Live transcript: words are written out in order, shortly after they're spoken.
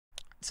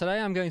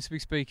Today I'm going to be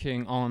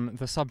speaking on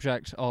the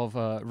subject of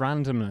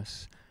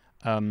randomness,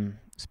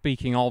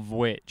 speaking of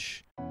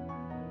which...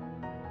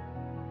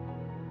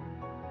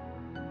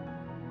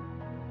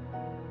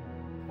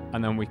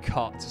 And then we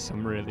cut to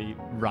some really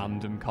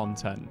random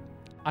content.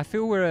 I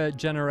feel we're a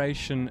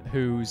generation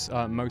whose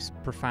most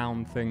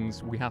profound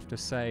things we have to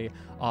say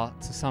are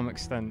to some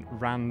extent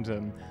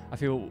random. I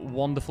feel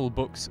wonderful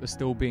books are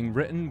still being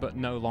written, but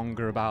no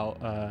longer about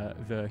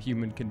the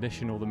human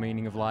condition or the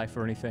meaning of life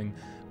or anything,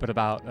 but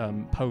about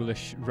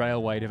Polish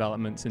railway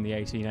developments in the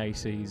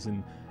 1880s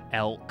and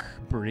elk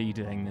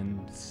breeding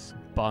and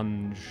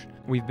sponge.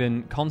 We've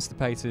been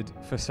constipated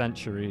for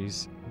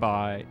centuries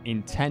by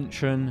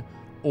intention,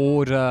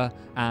 order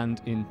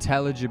and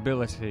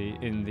intelligibility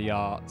in the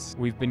arts.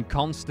 We've been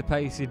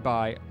constipated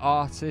by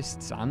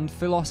artists and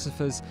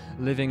philosophers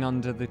living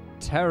under the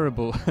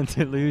terrible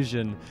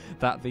delusion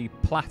that the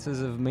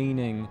platters of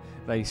meaning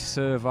they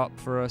serve up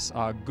for us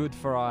are good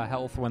for our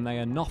health when they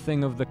are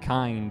nothing of the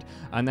kind,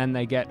 and then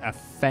they get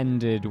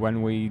offended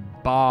when we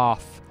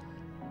barf.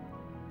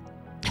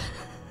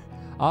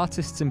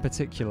 Artists in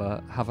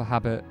particular have a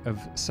habit of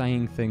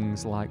saying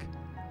things like,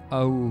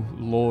 "Oh,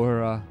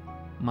 Laura,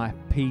 my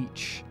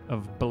peach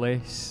of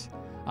bliss,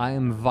 I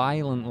am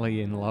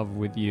violently in love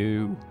with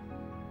you.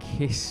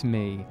 Kiss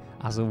me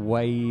as a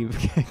wave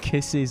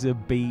kisses a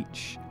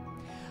beach."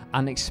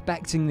 And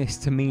expecting this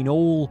to mean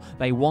all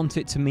they want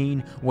it to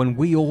mean when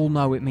we all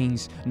know it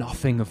means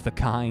nothing of the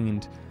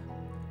kind.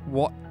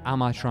 What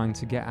am I trying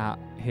to get at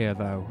here,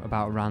 though,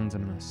 about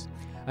randomness?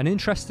 An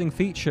interesting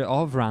feature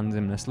of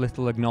randomness,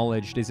 little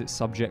acknowledged, is its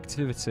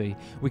subjectivity.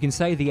 We can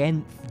say the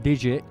nth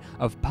digit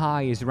of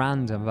pi is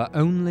random, but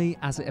only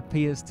as it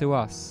appears to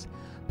us.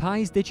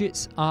 Pi's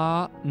digits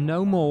are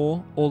no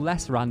more or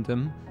less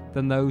random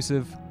than those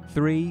of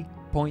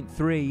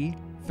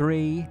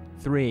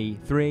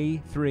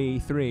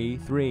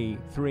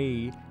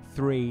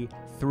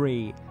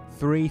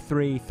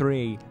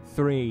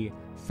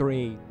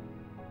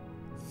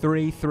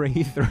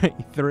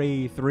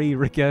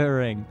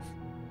recurring.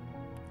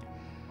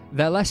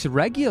 They're less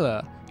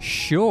regular,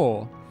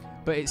 sure,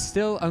 but it's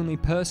still only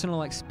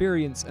personal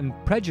experience and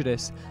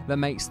prejudice that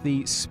makes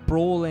the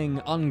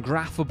sprawling,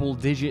 ungraphable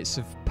digits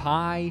of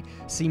pi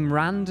seem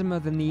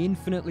randomer than the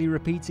infinitely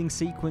repeating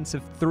sequence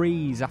of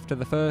threes after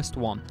the first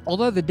one.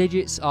 Although the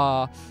digits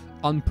are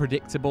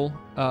unpredictable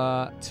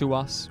to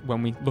us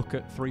when we look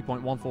at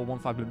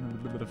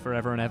 3.1415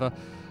 forever and ever,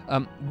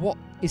 what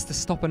is to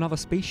stop another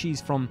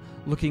species from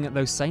looking at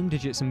those same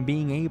digits and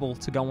being able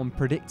to go on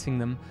predicting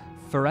them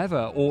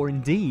forever, or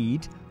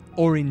indeed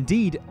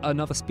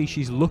another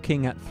species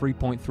looking at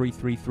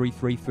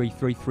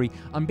 3.33333333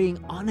 and being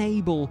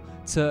unable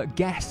to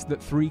guess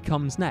that 3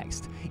 comes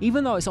next,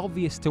 even though it's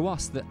obvious to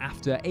us that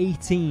after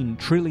 18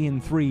 trillion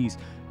threes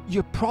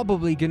you're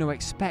probably going to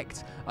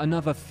expect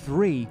another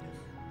 3.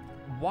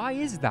 Why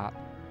is that?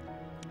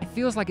 It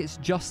feels like it's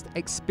just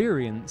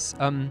experience.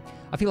 I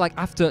feel like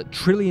after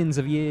trillions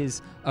of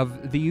years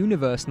of the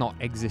universe not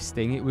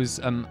existing, it was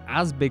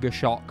as big a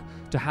shock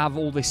to have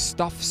all this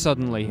stuff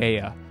suddenly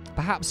here.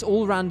 Perhaps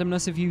all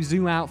randomness, if you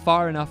zoom out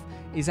far enough,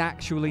 is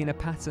actually in a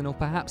pattern, or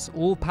perhaps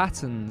all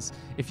patterns,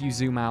 if you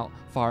zoom out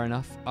far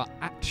enough, are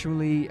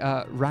actually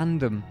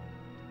random.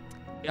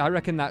 I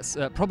reckon that's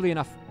probably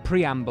enough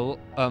preamble.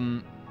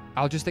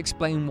 I'll just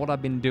explain what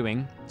I've been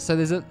doing. So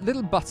there's a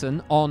little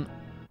button on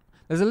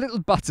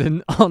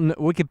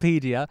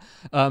Wikipedia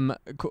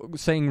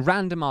saying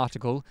random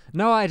article.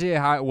 No idea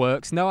how it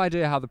works, no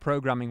idea how the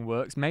programming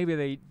works. Maybe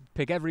they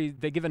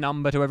give a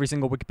number to every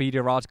single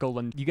Wikipedia article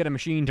and you get a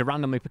machine to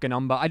randomly pick a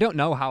number. I don't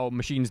know how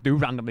machines do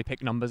randomly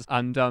pick numbers,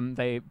 and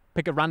they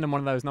pick a random one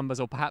of those numbers,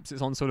 or perhaps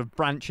it's on sort of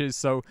branches,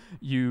 so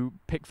you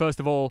pick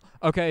first of all,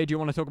 okay, do you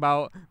want to talk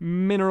about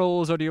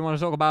minerals, or do you want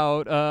to talk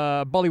about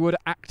Bollywood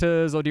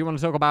actors, or do you want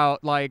to talk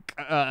about like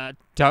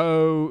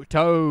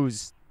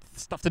toes?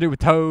 Stuff to do with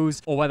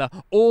toes, or whether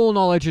all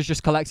knowledge is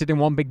just collected in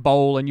one big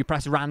bowl and you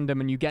press random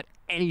and you get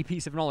any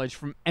piece of knowledge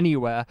from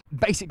anywhere.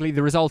 Basically,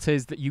 the result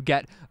is that you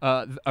get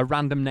a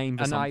random name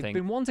for something. I've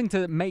been wanting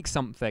to make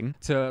something,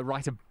 to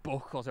write a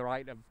book or to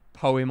write a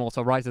poem or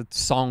to write a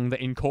song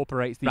that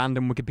incorporates the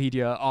random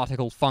Wikipedia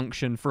article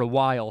function for a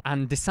while,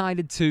 and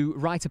decided to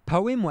write a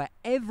poem where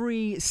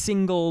every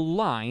single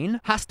line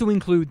has to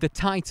include the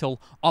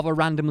title of a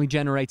randomly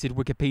generated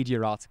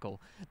Wikipedia article.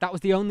 That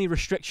was the only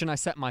restriction I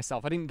set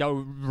myself. I didn't go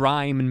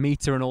rhyme and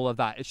meter and all of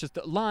that. It's just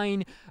a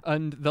line,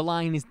 and the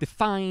line is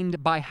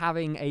defined by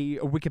having a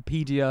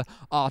Wikipedia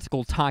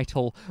article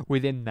title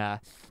within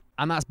there.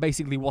 And that's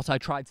basically what I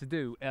tried to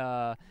do.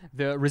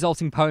 The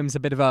resulting poem's a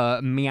bit of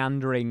a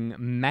meandering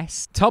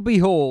mess. Tubby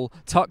Hall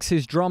tucks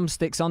his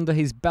drumsticks under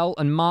his belt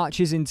and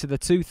marches into the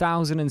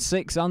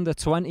 2006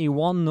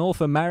 Under-21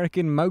 North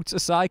American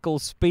Motorcycle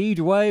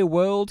Speedway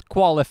World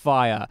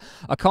Qualifier,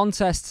 a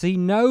contest he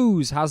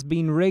knows has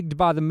been rigged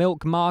by the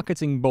Milk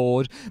Marketing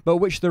Board, but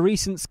which the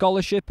recent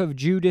scholarship of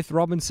Judith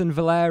Robinson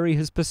Valeri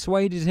has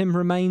persuaded him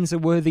remains a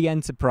worthy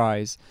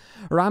enterprise.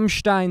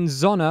 Rammstein's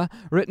Zona,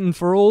 written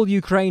for all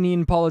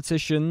Ukrainian politicians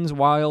politicians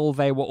while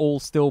they were all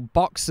still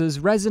boxers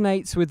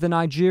resonates with the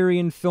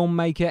Nigerian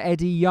filmmaker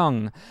Eddie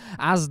Young,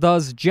 as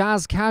does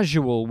Jazz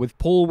Casual with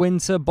Paul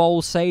Winter,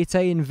 Bol Sate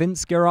and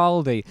Vince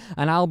Guaraldi,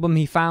 an album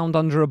he found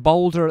under a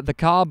boulder at the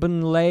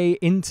Carbon Lay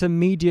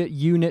Intermediate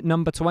Unit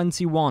number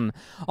 21.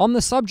 On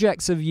the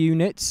subjects of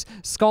units,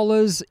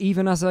 scholars,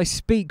 even as I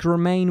speak,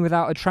 remain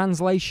without a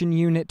translation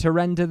unit to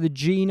render the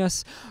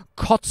genus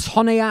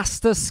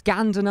Cotoneaster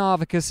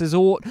Scandinavicus as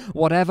aught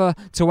whatever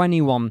to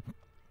anyone.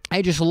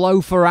 They just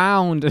loaf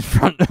around in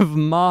front of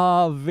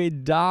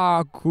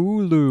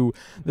Marvidakulu,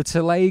 the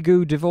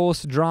Telugu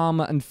divorce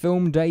drama and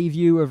film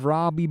debut of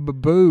Rabi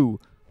Babu.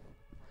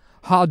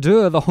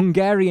 Hardur, the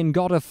Hungarian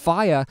god of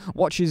fire,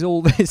 watches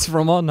all this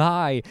from on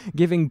high,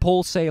 giving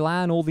Paul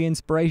Celan all the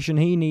inspiration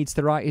he needs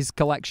to write his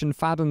collection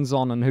Faddens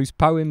on, and whose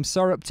poems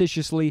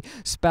surreptitiously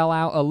spell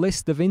out a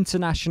list of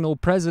international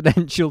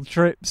presidential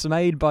trips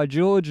made by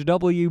George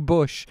W.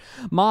 Bush.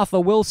 Martha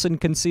Wilson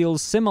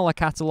conceals similar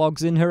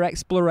catalogues in her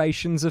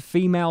explorations of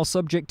female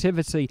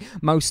subjectivity,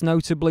 most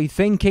notably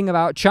thinking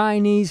about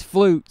Chinese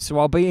flutes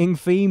while being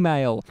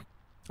female.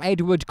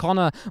 Edward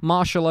Connor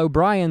Marshall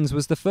O'Brien's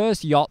was the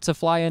first yacht to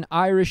fly an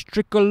Irish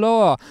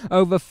tricolour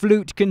over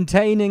flute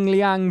containing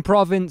Liang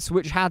province,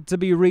 which had to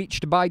be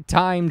reached by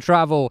time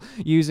travel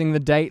using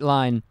the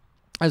dateline,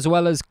 as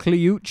well as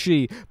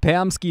Kliuchi,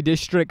 Permsky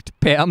district,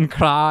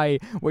 Permkrai,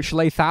 which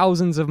lay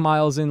thousands of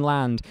miles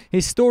inland.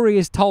 His story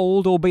is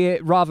told,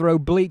 albeit rather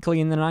obliquely,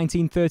 in the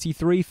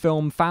 1933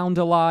 film Found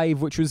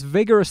Alive, which was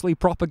vigorously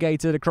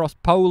propagated across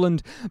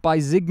Poland by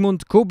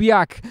Zygmunt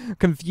Kubiak,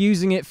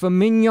 confusing it for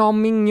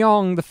Mignon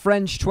Mignon, the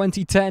French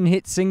 2010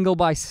 hit single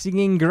by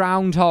singing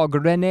groundhog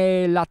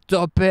René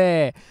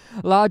Latope.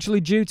 Largely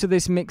due to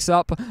this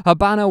mix-up,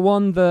 Habana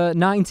won the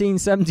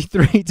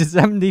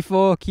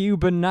 1973-74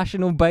 Cuban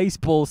National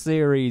Baseball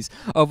series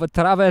over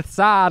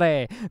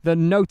Traversare, the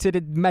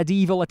noted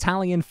medieval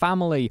Italian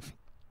family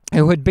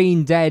who had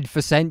been dead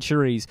for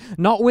centuries,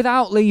 not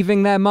without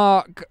leaving their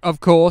mark,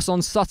 of course,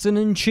 on Sutton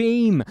and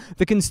Cheam,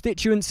 the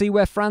constituency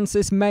where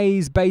Frances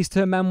Mays based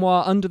her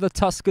memoir Under the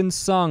Tuscan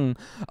Sun,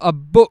 a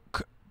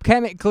book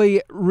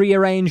chemically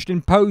rearranged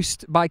in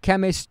post by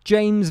chemist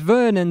James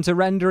Vernon to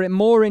render it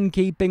more in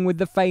keeping with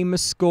the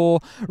famous score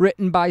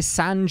written by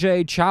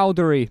Sanjay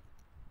Chowdhury.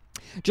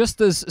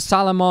 Just as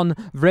Salomon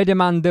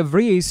Vredeman de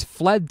Vries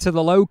fled to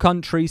the Low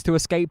Countries to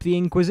escape the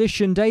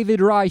Inquisition,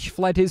 David Reich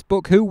fled his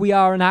book Who We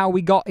Are and How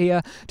We Got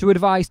Here to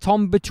advise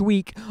Tom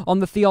Betweek on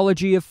the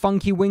theology of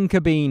Funky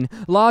Winkerbean,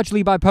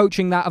 largely by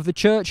poaching that of the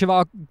Church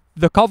of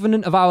the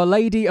Covenant of Our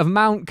Lady of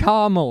Mount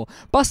Carmel.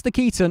 Buster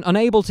Keaton,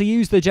 unable to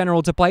use the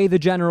General to play the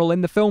General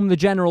in the film The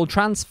General,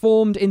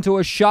 transformed into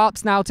a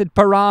sharp-snouted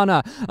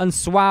piranha and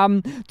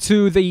swam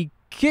to the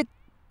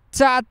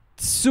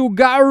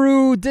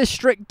Sugaru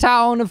district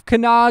town of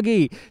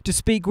Kanagi to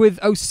speak with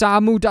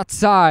Osamu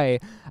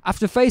Dazai.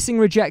 After facing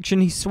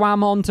rejection, he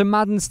swam on to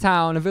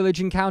Maddenstown, a village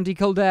in County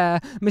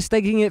Kildare,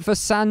 mistaking it for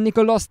San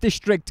Nicolas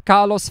district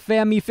Carlos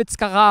Fermi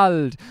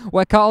Fitzgerald,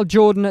 where Carl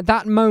Jordan at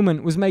that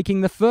moment was making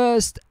the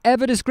first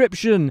ever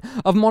description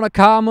of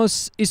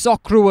Monocamus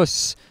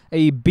isocruus,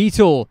 a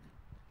beetle.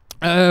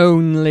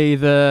 Only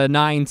the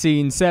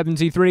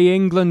 1973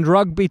 England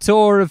rugby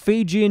tour of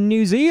Fiji and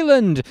New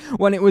Zealand,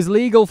 when it was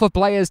legal for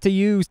players to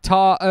use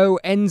TAR-O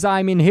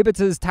enzyme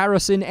inhibitors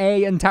tyrosine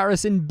A and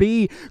tyrosine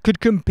B, could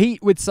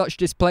compete with such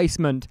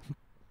displacement.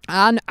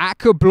 Anne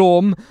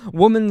Ackerblom,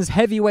 woman's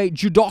heavyweight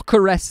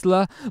judoka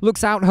wrestler,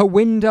 looks out her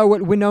window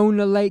at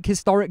Winona Lake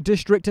Historic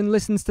District and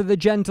listens to the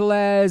gentle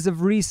airs of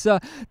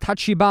Risa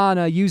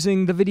Tachibana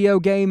using the video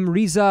game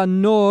Risa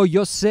no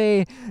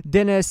Yosei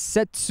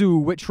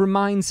Denesetsu, which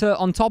reminds her,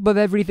 on top of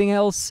everything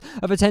else,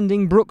 of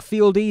attending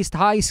Brookfield East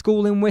High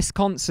School in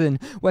Wisconsin,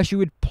 where she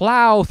would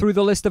plow through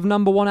the list of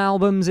 #1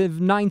 albums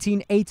of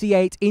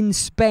 1988 in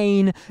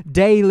Spain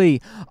daily.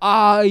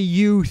 Our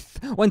youth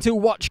went to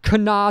watch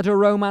Kannada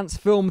romance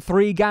film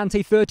 3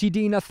 Ganti 30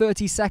 Dina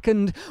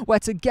 32nd, where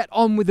to get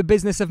on with the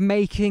business of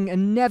making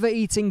and never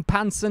eating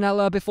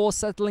panzanella before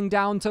settling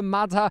down to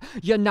Madha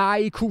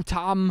Yanai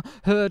Kutam,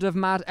 herd of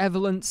mad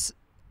elephants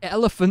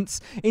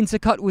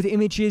intercut with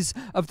images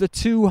of the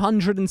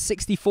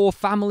 264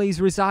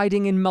 families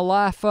residing in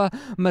Malafa,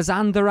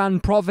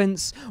 Mazandaran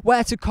province,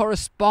 where to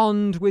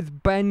correspond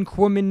with Ben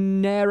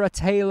Quaminera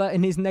Taylor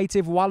in his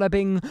native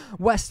Wallabing,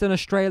 Western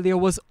Australia,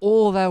 was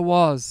all there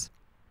was.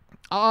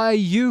 Our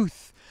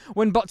youth,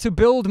 when but to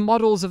build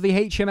models of the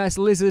HMS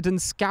Lizard and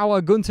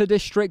scour Gunter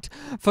District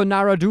for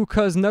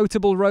Naraduka's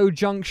notable road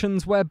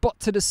junctions, where but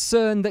to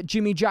discern that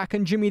Jimmy Jack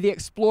and Jimmy the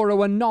Explorer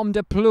were nom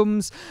de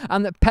plumes,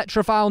 and that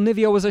Petrophile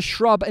Nivea was a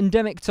shrub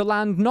endemic to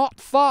land not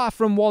far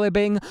from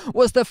Wallabing,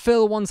 was to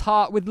fill one's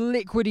heart with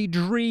liquidy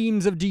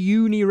dreams of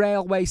Diuni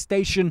Railway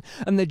Station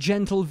and the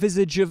gentle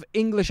visage of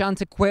English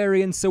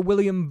antiquarian Sir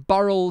William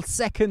Burrell,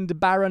 2nd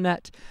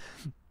Baronet.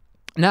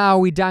 Now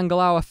we dangle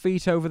our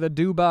feet over the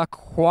Duba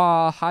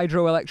Qua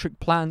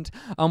hydroelectric plant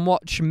and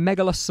watch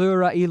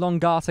Megalosura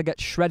elongata get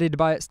shredded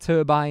by its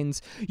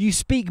turbines. You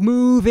speak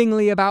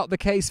movingly about the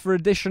case for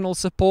additional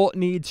support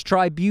needs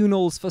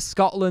tribunals for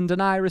Scotland,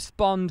 and I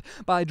respond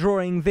by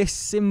drawing this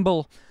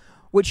symbol,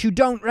 which you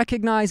don't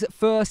recognise at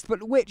first,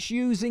 but which,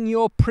 using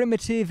your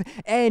primitive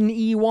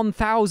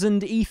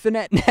NE1000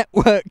 Ethernet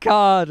network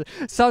card,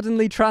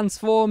 suddenly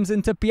transforms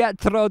into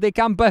Pietro di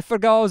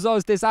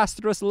Campofergoso's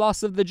disastrous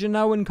loss of the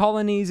Genoan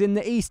colonies in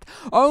the East,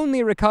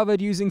 only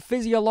recovered using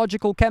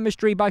physiological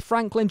chemistry by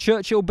Franklin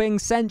Churchill Byng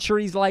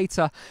centuries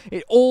later.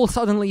 It all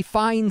suddenly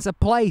finds a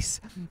place.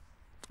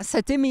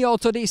 Settimio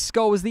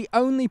Todisco was the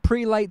only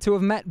prelate to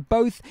have met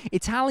both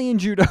Italian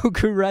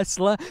judoka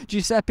wrestler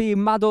Giuseppe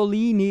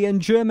Madolini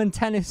and German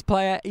tennis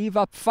player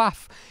Eva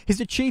Pfaff. His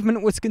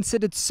achievement was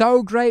considered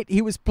so great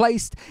he was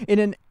placed in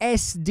an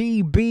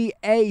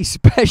SDBA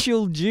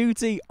special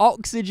duty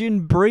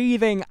oxygen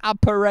breathing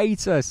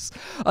apparatus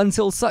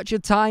until such a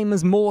time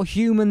as More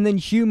Human Than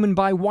Human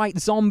by White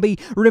Zombie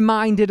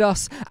reminded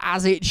us,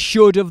 as it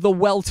should, of the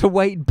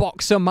welterweight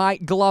boxer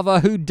Mike Glover,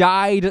 who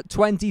died at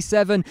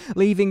 27,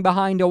 leaving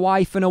behind a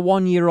wife and a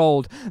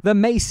 1-year-old. The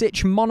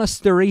Masich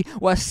Monastery,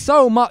 where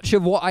so much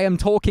of what I am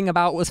talking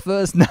about was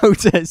first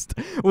noticed,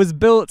 was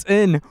built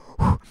in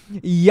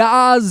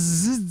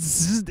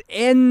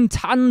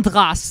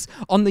Tandras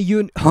on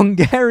the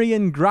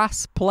Hungarian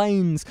grass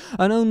plains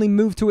and only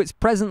moved to its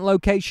present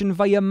location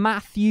via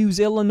Matthews,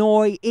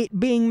 Illinois, it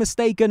being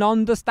mistaken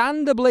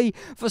understandably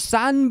for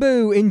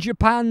Sanbu in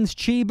Japan's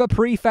Chiba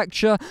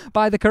prefecture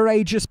by the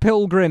courageous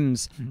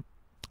pilgrims.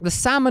 The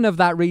salmon of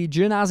that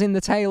region, as in the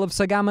tale of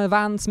Sagama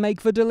Vance,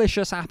 make for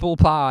delicious apple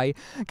pie.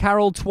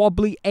 Carol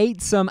Twobley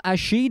ate some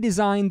as she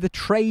designed the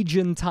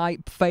Trajan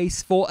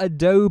typeface for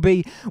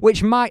Adobe,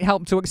 which might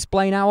help to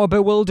explain our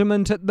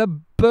bewilderment at the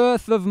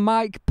birth of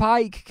Mike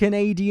Pike,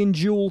 Canadian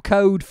dual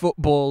code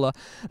footballer.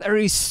 There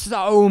is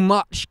so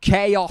much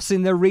chaos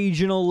in the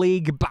Regional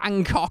League,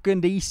 Bangkok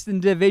and Eastern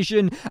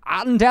Division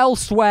and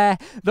elsewhere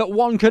that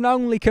one can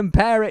only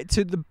compare it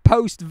to the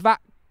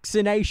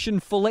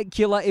post-vaccination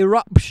follicular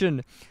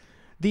eruption.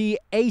 The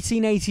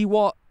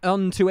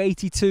 1881 to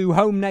 82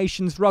 Home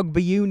Nations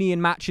Rugby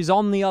Union matches,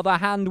 on the other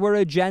hand, were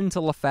a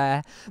gentle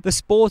affair, the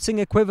sporting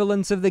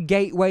equivalent of the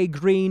Gateway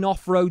Green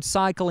off-road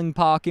cycling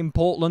park in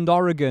Portland,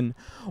 Oregon.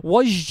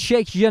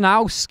 Wojciech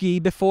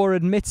Janowski, before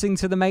admitting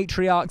to the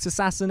matriarch's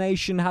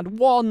assassination, had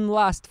one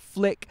last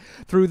flick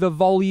through the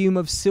volume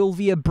of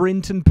Sylvia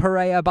Brinton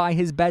Perea by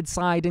his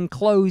bedside and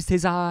closed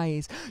his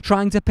eyes,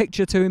 trying to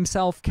picture to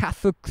himself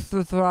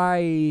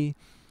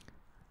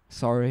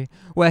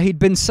where he'd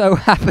been so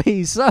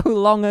happy so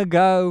long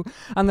ago,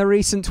 and the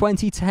recent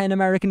 2010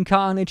 American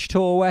Carnage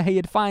tour where he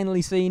had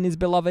finally seen his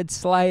beloved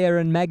Slayer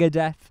and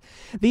Megadeth.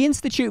 The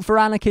Institute for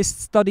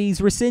Anarchist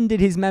Studies rescinded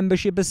his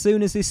membership as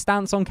soon as his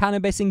stance on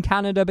cannabis in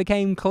Canada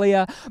became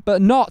clear,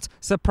 but not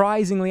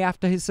surprisingly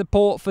after his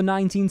support for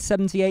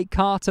 1978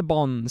 Carter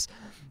bonds.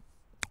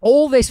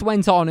 All this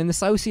went on in the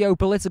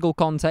socio-political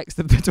context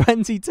of the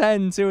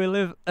 2010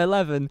 to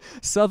 11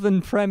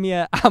 Southern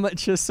Premier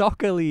Amateur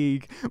Soccer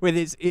League, with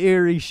its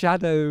eerie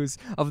shadows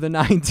of the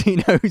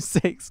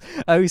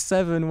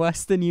 1906-07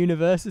 Western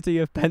University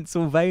of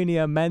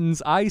Pennsylvania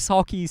men's ice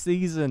hockey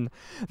season.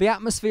 The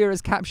atmosphere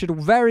is captured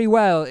very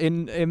well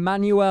in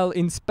Emmanuel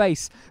in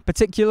Space,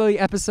 particularly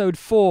Episode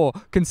 4,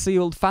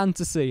 Concealed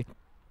Fantasy.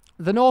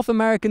 The North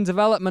American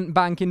Development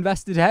Bank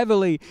invested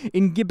heavily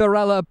in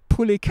Gibberella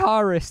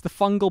pulicaris, the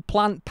fungal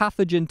plant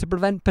pathogen, to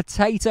prevent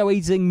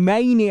potato-eating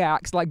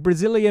maniacs like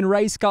Brazilian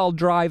race car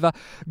driver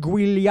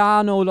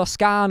Giuliano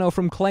Loscano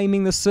from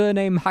claiming the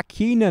surname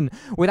Hakkinen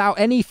without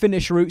any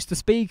Finnish roots to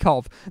speak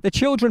of. The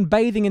children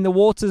bathing in the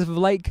waters of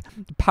Lake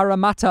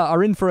Parramatta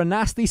are in for a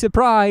nasty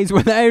surprise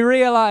when they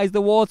realise the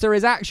water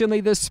is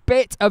actually the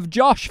spit of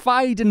Josh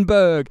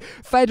Frydenberg,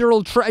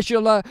 federal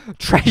treasurer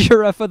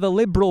for the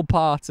Liberal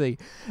Party.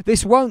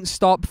 This won't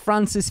stop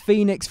Francis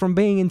Phoenix from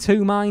being in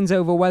two minds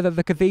over whether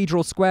the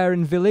Cathedral Square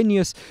in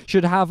Vilnius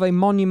should have a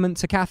monument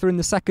to Catherine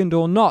II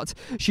or not.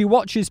 She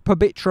watches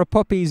Pabitra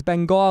Puppy's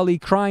Bengali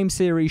crime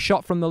series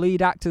shot from the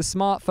lead actor's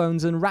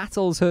smartphones and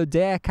rattles her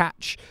Der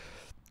Catcher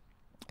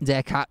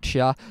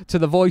to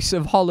the Voice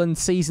of Holland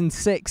Season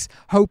 6,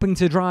 hoping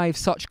to drive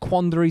such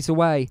quandaries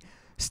away.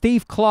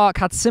 Steve Clark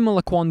had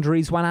similar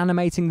quandaries when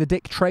animating The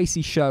Dick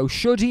Tracy Show.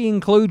 Should he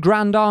include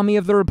Grand Army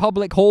of the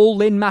Republic Hall,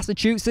 Lynn,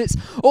 Massachusetts,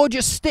 or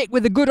just stick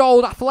with the good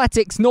old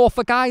athletics,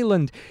 Norfolk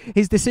Island?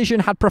 His decision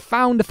had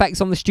profound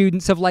effects on the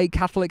students of Lake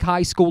Catholic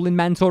High School in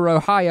Mentor,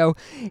 Ohio.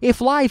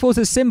 If life was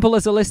as simple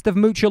as a list of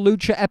Mucha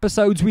Lucha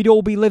episodes, we'd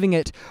all be living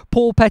it.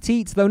 Paul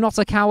Petit, though not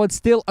a coward,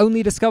 still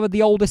only discovered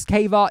the oldest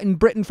cave art in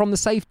Britain from the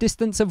safe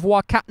distance of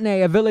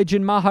Wakatne, a village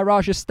in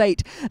Maharaja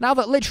State. Now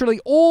that literally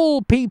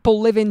all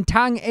people live in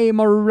Tang-e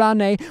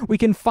Mediterranean, we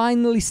can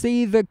finally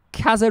see the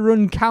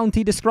Kazarun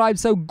County described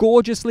so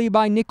gorgeously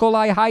by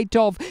Nikolai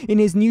Haitov in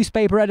his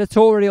newspaper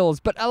editorials.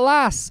 But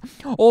alas,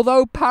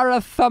 although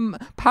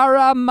Paramathma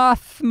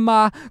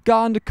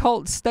garnered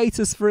cult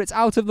status for its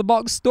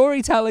out-of-the-box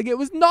storytelling, it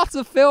was not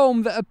a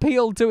film that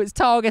appealed to its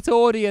target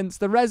audience,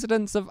 the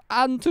residents of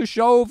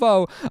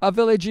Antushovo, a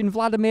village in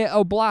Vladimir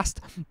Oblast,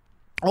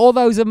 or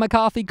those of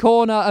McCarthy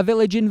Corner, a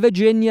village in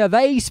Virginia.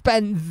 They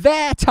spent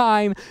their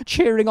time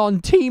cheering on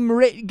Team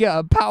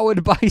Ritger,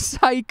 powered by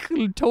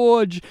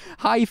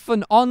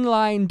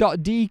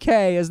cycletorge-online.dk,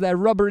 as their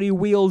rubbery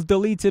wheels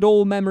deleted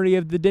all memory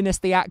of the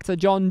Dynasty actor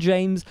John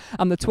James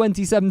and the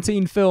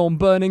 2017 film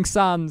Burning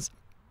Sands.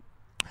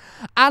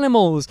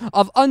 Animals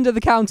of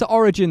under-the-counter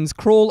origins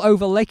crawl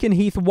over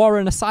Lakenheath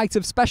Warren, a site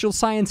of special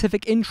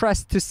scientific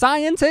interest to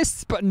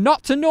scientists, but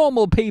not to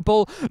normal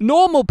people.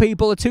 Normal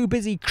people are too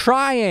busy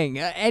crying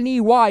at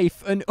any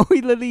wife, an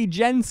Oily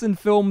Jensen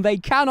film they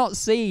cannot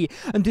see,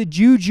 and to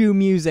juju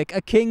music,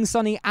 a King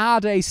Sunny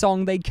Ade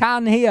song they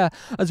can hear.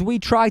 As we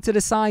try to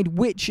decide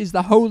which is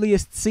the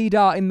holiest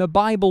cedar in the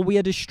Bible, we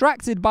are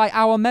distracted by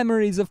our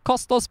memories of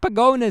Kostas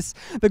Pagonis,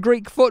 the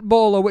Greek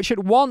footballer, which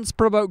at once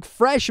provoke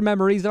fresh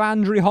memories of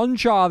Andriy Honchar,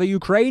 the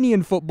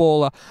Ukrainian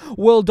footballer.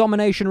 World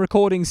Domination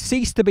Recordings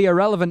ceased to be a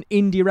relevant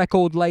indie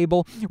record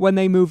label when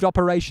they moved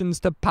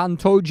operations to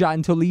Pantoja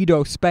in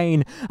Toledo,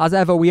 Spain. As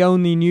ever, we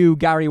only knew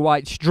Gary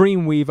White's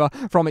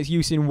Dreamweaver from its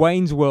use in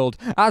Wayne's World.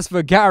 As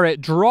for Garrett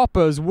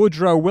Droppers,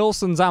 Woodrow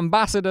Wilson's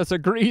ambassador to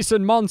Greece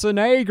and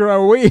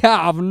Montenegro, we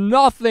have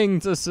nothing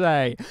to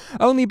say.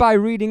 Only by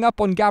reading up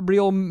on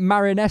Gabriel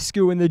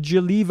Marinescu and the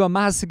Geneva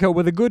Massacre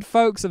were the good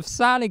folks of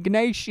San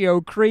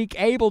Ignacio Creek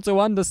able to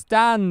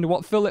understand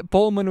what Philip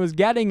Pullman was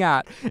getting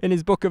at in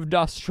his Book of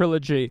Dust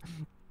trilogy.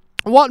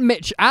 What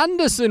Mitch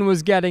Anderson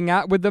was getting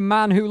at with The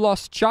Man Who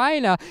Lost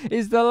China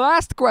is the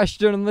last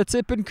question on the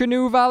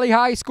Tippecanoe Valley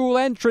High School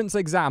entrance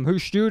exam,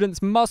 whose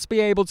students must be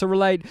able to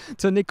relate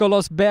to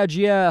Nicolas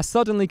Bergier,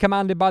 suddenly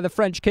commanded by the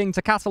French king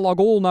to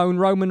catalogue all known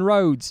Roman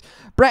roads.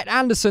 Brett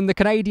Anderson, the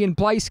Canadian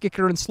place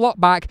kicker and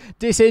slotback,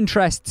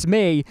 disinterests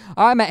me.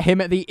 I met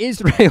him at the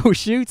Israel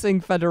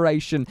Shooting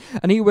Federation,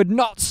 and he would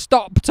not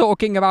stop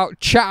talking about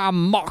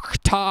Cham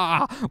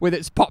Mokhtar with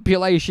its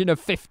population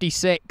of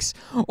 56.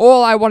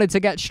 All I wanted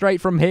to get straight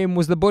from him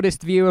was the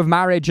Buddhist view of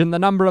marriage and the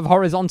number of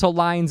horizontal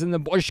lines in the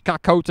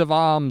Bushka coat of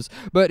arms.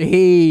 But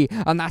he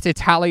and that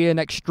Italian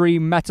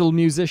extreme metal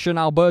musician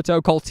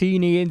Alberto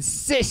Coltini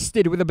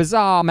insisted with a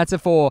bizarre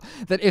metaphor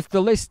that if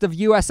the list of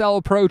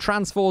USL Pro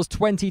Transfers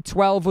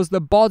 2012 was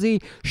the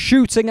body,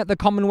 shooting at the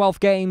Commonwealth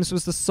Games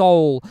was the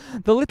soul.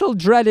 The little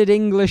dreaded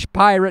English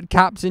pirate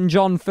captain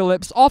John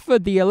Phillips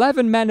offered the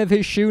 11 men of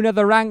his schooner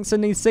the ranks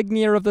and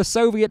insignia of the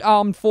Soviet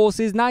Armed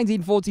Forces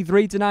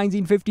 1943 to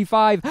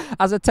 1955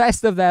 as a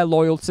test of their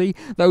loyalty.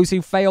 Those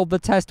who failed the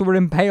test were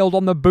impaled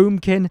on the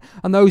boomkin,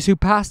 and those who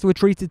passed were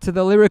treated to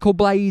the lyrical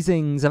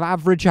blazings of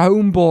Average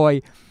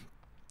Homeboy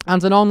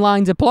and an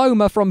online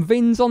diploma from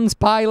Vinzon's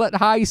Pilot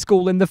High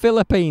School in the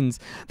Philippines.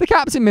 The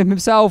captain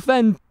himself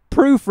then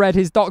proofread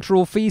his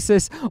doctoral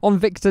thesis on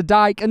Victor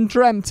Dyke and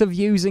dreamt of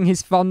using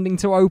his funding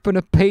to open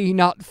a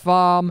peanut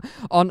farm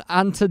on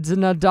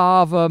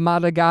Antadinadava,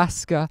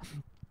 Madagascar.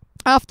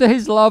 After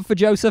his love for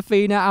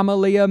Josefina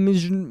Amalia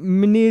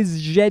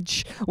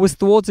Mnizhech was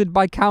thwarted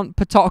by Count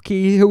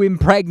Potocki, who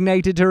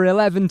impregnated her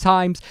 11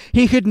 times,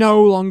 he could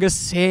no longer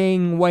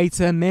sing "Wait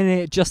a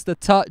Minute, Just a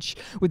Touch"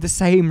 with the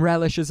same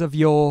relish as of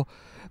yore.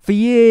 For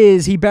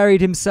years, he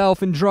buried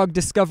himself in drug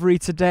discovery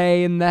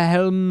today in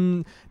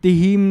the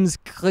Heems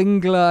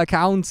Klingler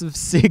accounts of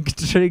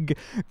Sigtrig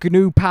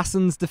Gnu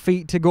Passen's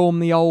defeat to Gorm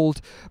the Old.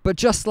 But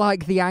just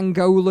like the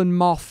Angolan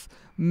moth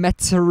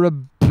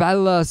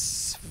Metarabella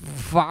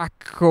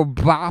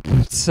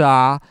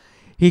Sphacobapta,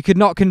 he could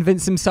not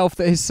convince himself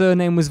that his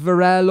surname was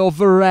Varel or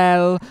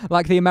Varel,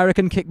 like the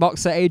American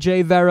kickboxer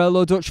AJ Verrell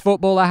or Dutch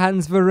footballer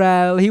Hans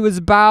Varel. He was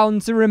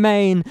bound to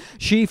remain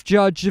Chief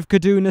Judge of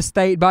Kaduna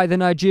State by the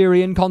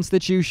Nigerian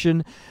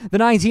Constitution. The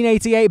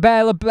 1988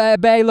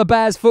 Baylor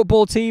Bears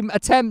football team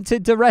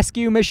attempted to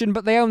rescue mission,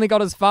 but they only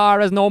got as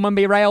far as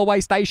Normanby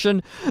Railway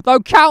Station. Though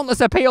countless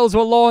appeals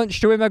were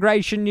launched to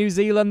Immigration New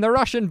Zealand, the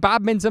Russian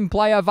badminton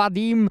player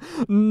Vadim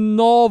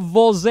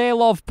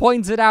Novoselov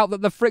pointed out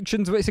that the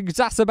frictions which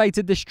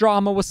exacerbated this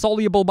drama were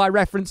soluble by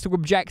reference to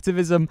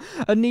objectivism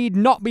and need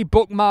not be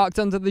bookmarked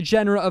under the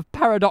genre of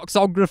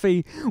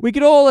paradoxography. We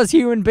could all, as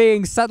human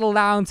beings, settle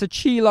down to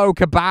chilo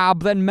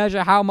kebab, then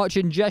measure how much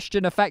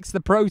ingestion affects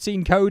the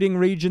protein coding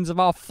regions of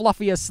our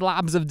fluffier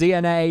slabs of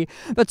DNA.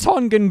 The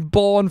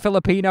Tongan-born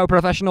Filipino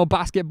professional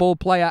basketball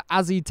player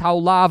Azzy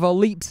Taulava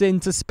leaps in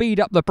to speed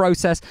up the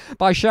process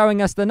by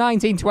showing us the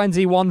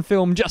 1921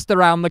 film Just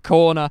Around the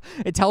Corner.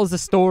 It tells the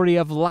story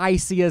of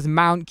Lycia's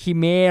Mount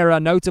Chimera,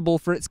 notable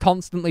for its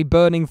constantly burning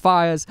burning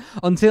fires,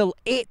 until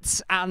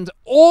it and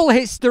all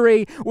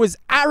history was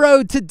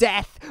arrowed to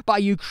death by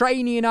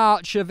Ukrainian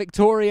archer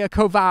Victoria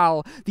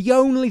Koval. The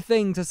only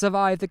thing to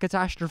survive the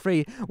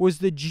catastrophe was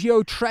the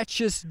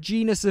Geotretus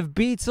genus of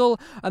beetle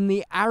and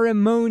the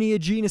Aremonia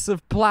genus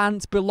of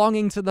plant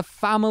belonging to the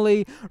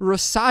family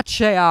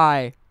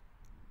Rosaceae.